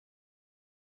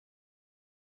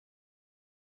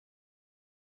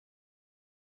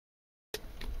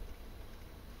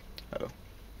So,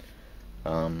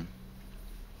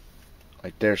 I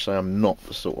dare say I'm not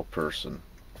the sort of person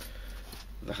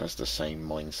that has the same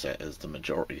mindset as the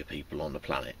majority of people on the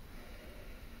planet.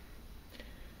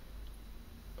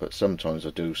 But sometimes I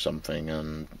do something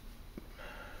and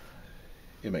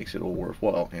it makes it all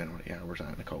worthwhile, you know, the hours out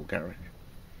in the cold garage.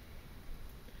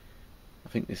 I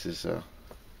think this is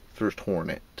first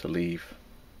Hornet to leave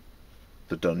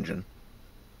the dungeon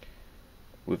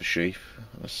with a sheath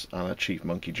and a Chief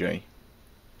Monkey J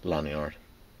lanyard.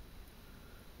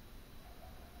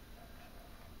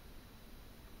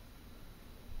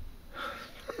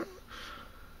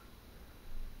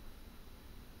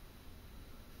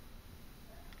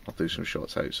 I'll do some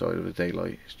shots outside of the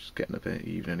daylight. It's just getting a bit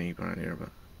evening-y around here, but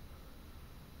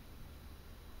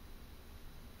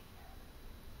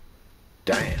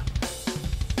damn.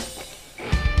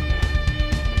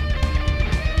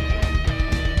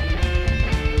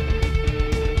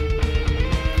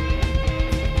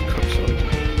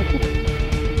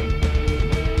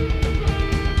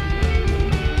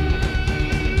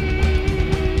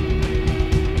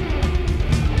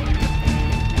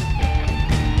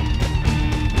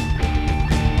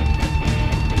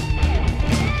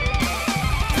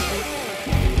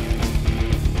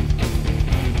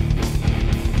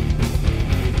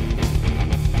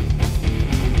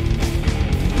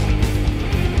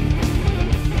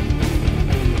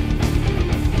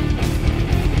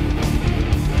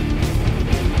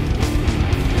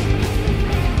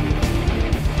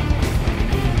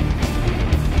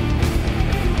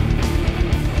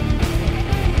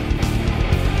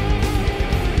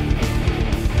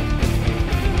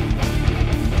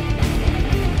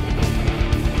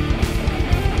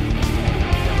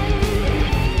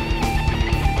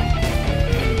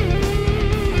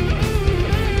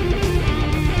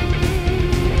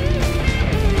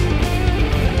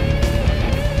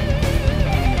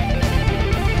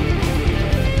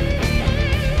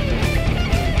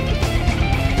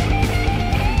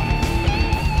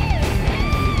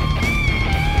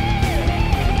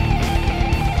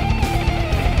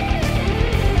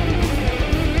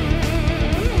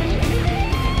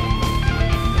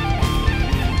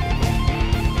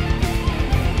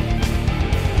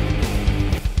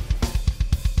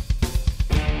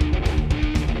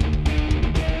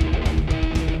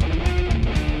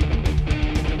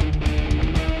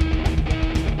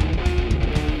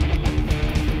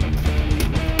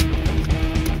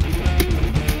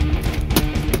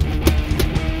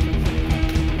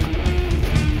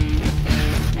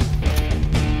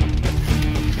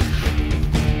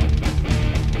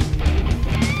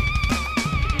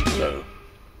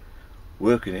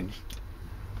 Working in,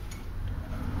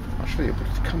 I'll show you what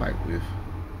it's come out with.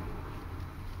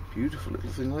 Beautiful little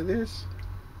thing like this.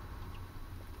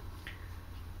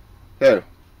 So,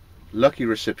 lucky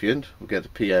recipient will get a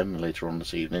PM later on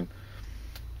this evening.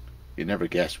 You never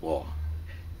guess what.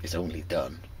 It's only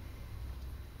done.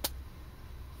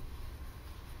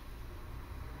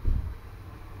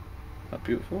 That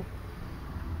beautiful.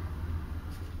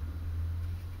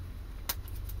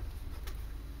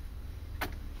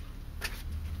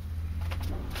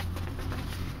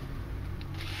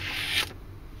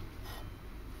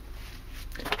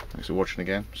 Thanks for watching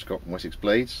again. Scott from Wessex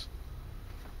Blades.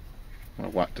 I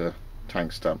whacked a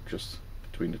tank stamp just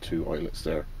between the two eyelets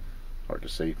there. Hard to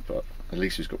see, but at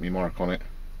least it's got my mark on it.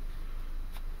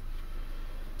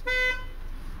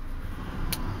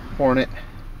 Hornet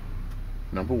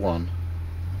 #1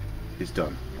 is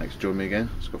done. Thanks for joining me again.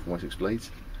 Scott from Wessex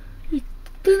Blades. You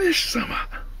finished summer.